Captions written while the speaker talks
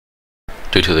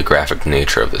due to the graphic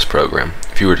nature of this program.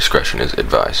 Viewer discretion is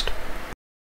advised.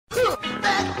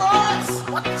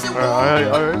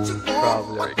 Alright.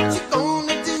 Probably. There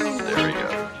we go.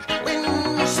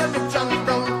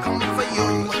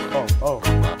 Oh.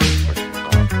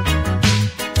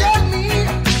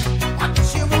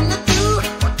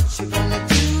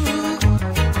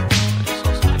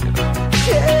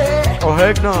 Oh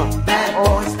heck no. Bad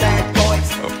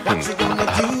boys, what you gonna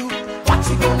do? What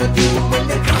you gonna do when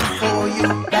they come for you?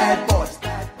 Bad boys.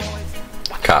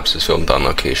 Cops is filmed on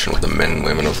location with the men and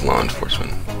women of law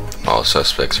enforcement. All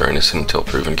suspects are innocent until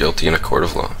proven guilty in a court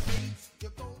of law.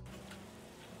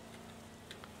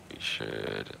 We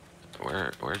should...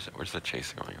 Where's the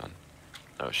chase going on?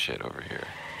 Oh shit, over here.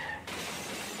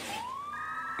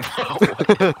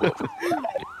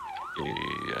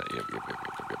 Yep,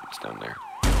 it's down there.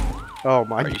 Oh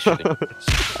my god.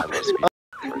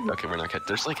 Okay, we're not catching.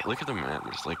 There's like, look at the map.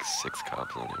 There's like 6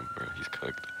 cops on him, bro. He's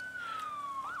cooked.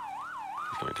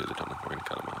 He's going through the tunnel. We're gonna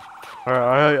cut him off.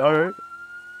 Alright.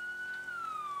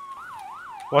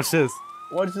 Watch this.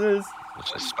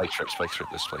 It's just spike strip,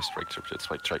 this place, spike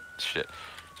strip, shit.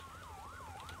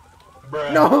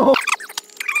 Bruh. No!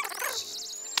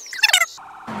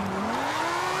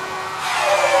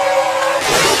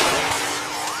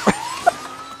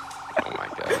 Oh my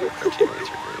god, 13 minutes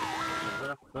are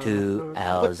great. 2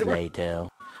 hours later.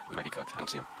 Might be cooked, I don't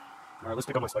see him. Alright, let's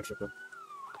pick up my spike strip then.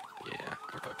 Yeah,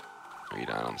 we're cooked. Wait,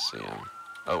 I don't see him.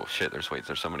 Oh shit, there's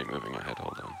somebody moving ahead,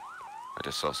 hold on. I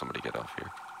just saw somebody get off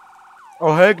here.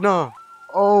 Oh heck no!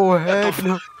 Oh heck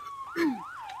no!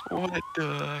 What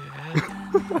the heck?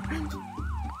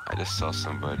 I just saw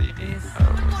somebody.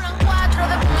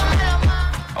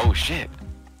 Oh shit!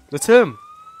 That's him!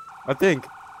 I think.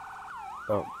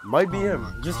 Oh, might be him.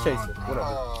 Just chase him.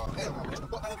 Whatever.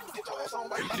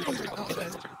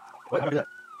 What? How do that?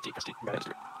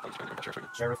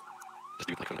 Sheriff.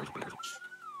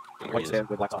 White stand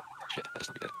with black top. Shit, that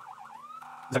doesn't be dead.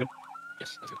 Is that good?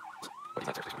 Yes, that's good. But he's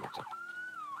not seriously anymore, so.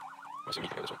 I'm assuming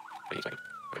he can go this way. But he's back.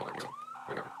 Wait, hold on,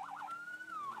 we're going.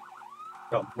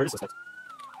 Oh, where is this next?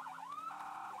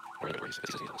 We're gonna go where he's on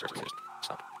the surface, we just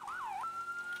stop.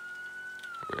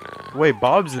 We're gonna... Wait,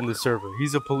 Bob's in the server.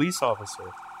 He's a police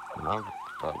officer. No,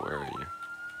 Bob, where are you?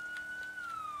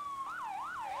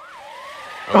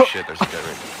 Oh shit, there's a guy right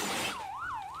there.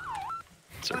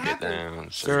 Sir, get down.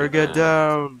 Sir, get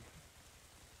down.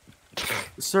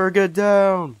 Sir, get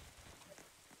down.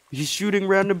 He's shooting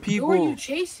random people. Who are you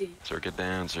chasing? Sir, get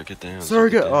down. Sir, get down. Sir,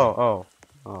 get. Oh.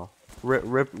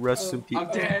 Rest in peace. I'm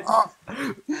dead.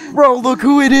 Bro, look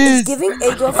who it is. Giving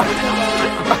a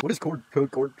girlfriend. What is code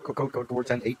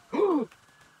 10-8?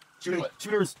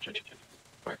 Shooters.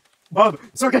 Bob,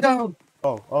 sir, get down.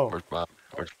 Oh. Where's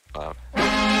Bob?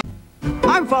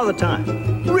 I'm Father Time,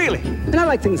 really, and I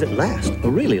like things that last a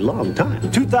really long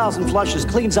time. 2,000 flushes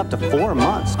cleans up to 4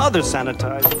 months. Other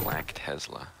sanitize. Black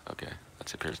Tesla. Okay,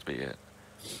 that appears to be it.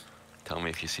 Tell me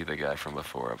if you see the guy from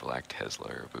before, a black Tesla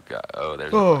or a Bugatti. Oh,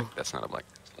 there's a black, that's not a black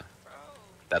Tesla.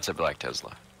 That's a black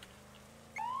Tesla.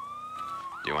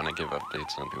 Do you want to give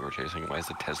updates on who we're chasing? Why is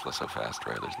the Tesla so fast,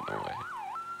 right? There's no way.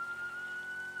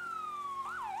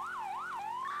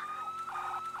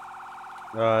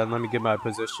 And let me get my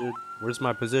position. Where's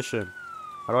my position?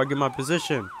 How do I get my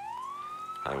position?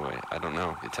 Highway, I don't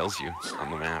know. It tells you on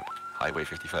the map. Highway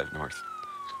 55 North.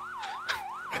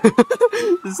 This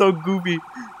is so goofy.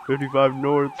 55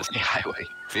 North. Let's say Highway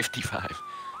 55,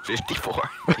 54,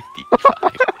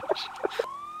 55.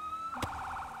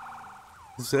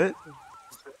 Is it?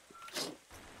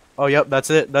 Oh, yep, that's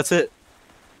it.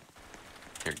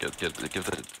 Here, give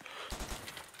the...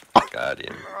 God,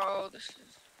 yeah. Bro, this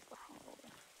is...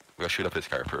 Go shoot up his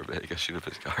car for a bit. Go shoot up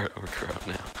his car. We're corrupt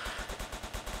now.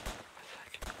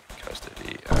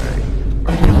 Custody. Alright.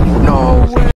 No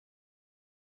way.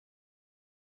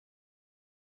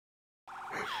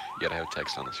 You gotta have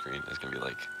text on the screen. It's gonna be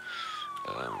like,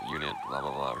 unit blah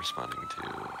blah blah responding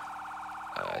to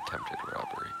attempted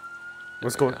robbery.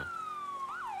 What's going on?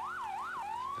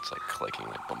 It's like clicking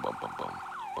like boom boom boom boom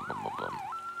boom boom boom boom,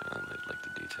 and then like the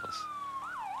details.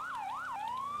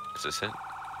 Is this it?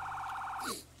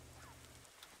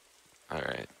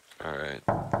 Alright.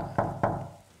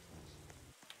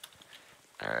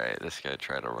 This guy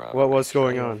tried to rob. What's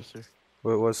going on?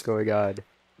 What's going on?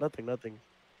 Nothing. Nothing?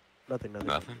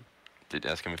 Did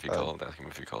ask him if he called. Ask him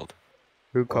if he called.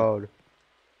 Who called?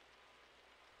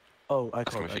 Oh, I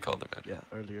Ask him if he called the bed. Yeah,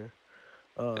 earlier.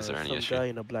 Is there any issue? Some guy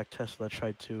in a black Tesla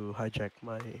tried to hijack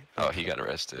my... Oh, he got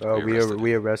arrested. Oh,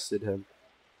 we arrested him.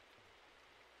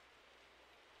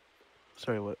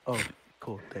 Sorry, what? Oh,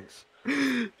 cool, thanks.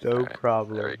 No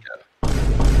problem.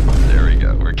 There we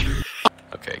go. We're good.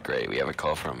 have a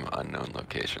call from unknown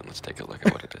location. Let's take a look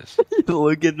at what it is.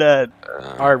 Look at that.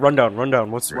 Alright,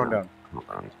 rundown. What's the rundown? Hold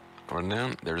on.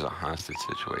 Rundown? There's a hostage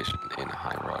situation in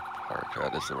High Rock Park.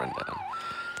 That is the rundown.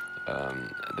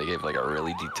 They gave like a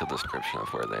really detailed description of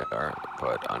where they are,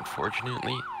 but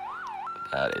unfortunately,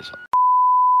 that is.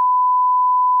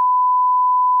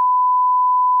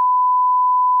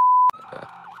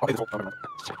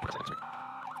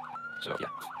 So yeah.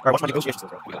 Alright, what's my negotiations,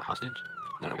 bro? We got a hostage.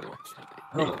 No, we got a way.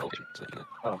 Oh. You got a location, so you can.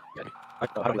 Oh. Get me. How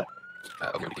do that?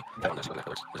 Open your DP. That one, that's what that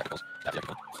works. There's articles. That's the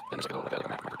article. Then there's like a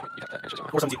map marker point. You got that. It's just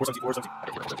 417, 417, 417.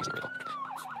 Okay, yeah, 417 is the article.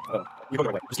 Oh, you go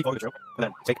your way. Just keep following the trail, and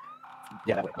then take.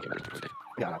 Yeah, that way. Okay, where's the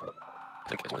Yeah, that way. I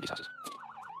think it's one of these houses.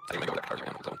 I think I'm gonna go with that cars right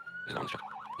now. Is that one? Is that one the truck?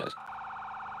 Yeah, it is.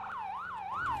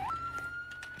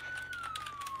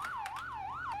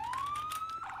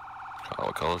 Oh,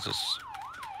 what color is this?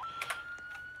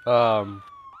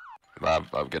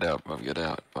 Bob, get out. Bob, get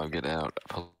out. Bob, get out.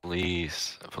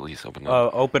 Police. Police, open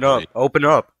up. Open up. Open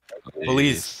up.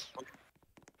 Police.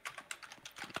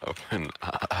 Open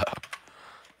up.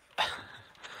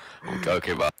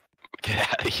 Okay, Bob. Get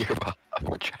out of here, Bob.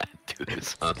 We're trying to do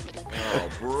this, huh? Oh,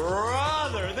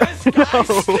 brother, this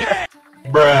guy's sick!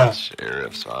 Bruh.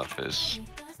 Sheriff's office.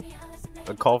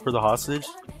 A call for the hostage?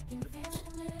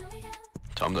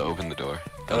 Tell him to open the door.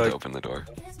 Tell him to open the door.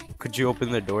 Could you open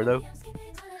the door though?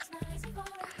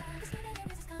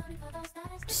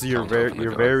 So you're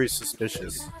very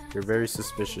suspicious. You're very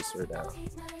suspicious right now.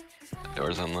 The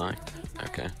door's unlocked.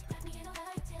 Okay.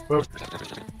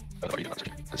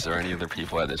 Is there any other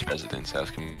people at this residence?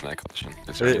 Ask him that question.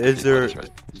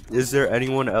 Is there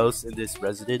anyone else in this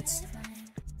residence?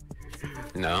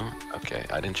 No? Okay,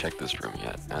 I didn't check this room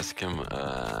yet. Ask him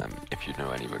if you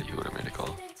know anybody who would have made a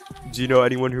call. Do you know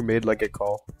anyone who made like a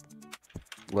call?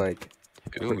 Like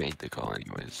who made the call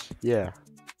anyways? Yeah.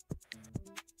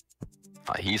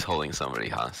 He's holding somebody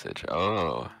hostage.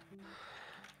 Oh.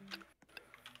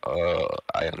 Oh,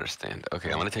 I understand.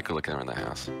 Okay, I'm gonna take a look around the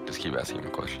house. Just keep asking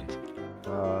him questions.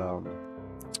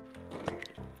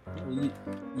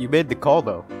 You made the call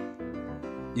though.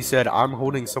 You said I'm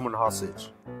holding someone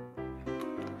hostage.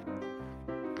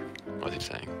 What's he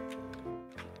saying?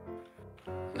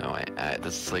 No,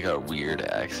 this is like a weird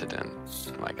accident,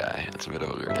 my guy. It's a bit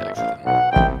of a weird accident.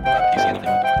 He's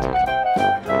anything with the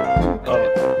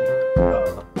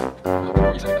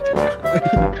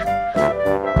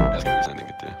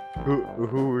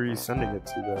Who were you sending it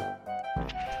to though?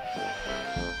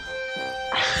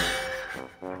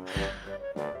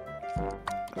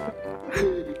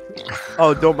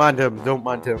 Oh, don't mind him. Don't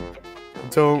mind him.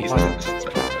 Don't mind him.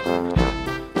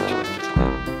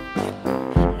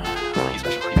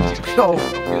 No.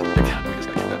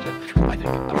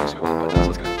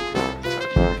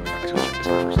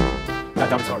 Pat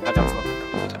down his car. Pat down his car.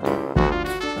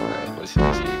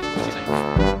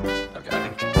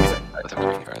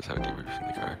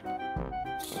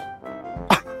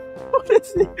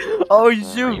 Oh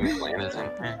shoot!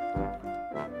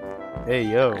 Hey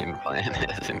yo! Green plan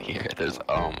is in here. There's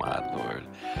oh my lord,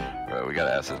 bro. We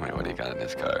gotta ask this man what he got in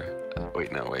his car.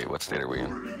 Wait, no, wait. What state are we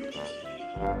in?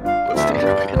 What state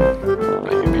are we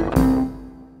in?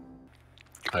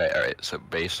 All right. So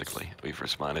basically, we've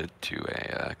responded to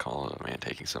a call of a man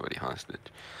taking somebody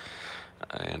hostage,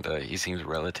 and he seems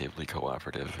relatively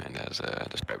cooperative and as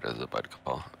described as a bud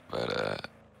call. But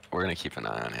we're gonna keep an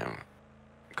eye on him.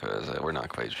 Because we're not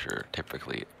quite sure.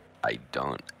 Typically, I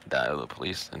don't dial the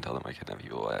police and tell them I kidnapped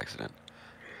people by accident.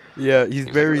 Yeah, he's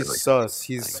very sus.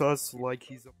 He's sus like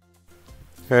he's.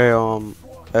 Hey,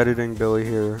 editing Billy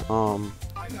here.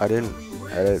 I didn't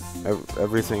edit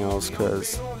everything else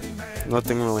because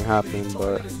nothing really happened.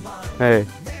 But hey,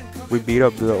 we beat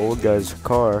up the old guy's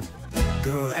car.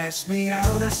 Girl asked me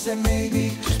out, I said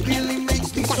maybe. Feeling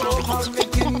makes me so hard,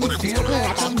 making me feel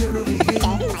like I'm literally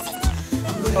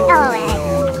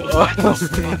I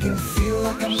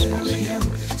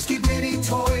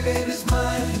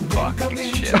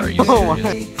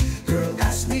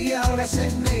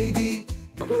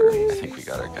think we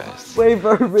got our guys. Wait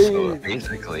for me. So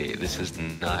basically, this is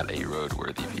not a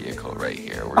roadworthy vehicle right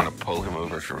here. We're gonna pull him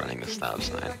over for running the stop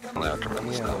sign. Allowed to run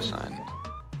the stop sign.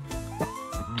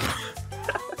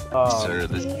 Sir,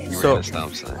 you ran a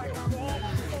stop sign.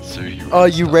 Sir,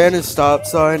 you ran a stop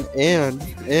sign and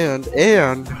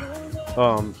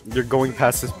you're going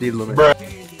past the speed limit.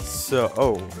 So,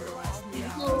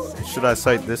 should I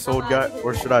cite this old guy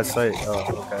or should I cite?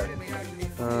 Oh, okay.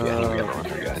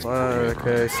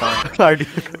 Okay, sorry.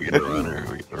 We got a runner.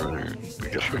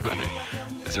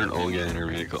 Is there an old guy in our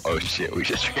vehicle? Oh shit, we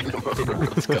just ran him over.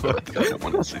 Let's go. I don't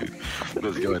want to sue.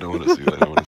 Let's go. I don't want to sue.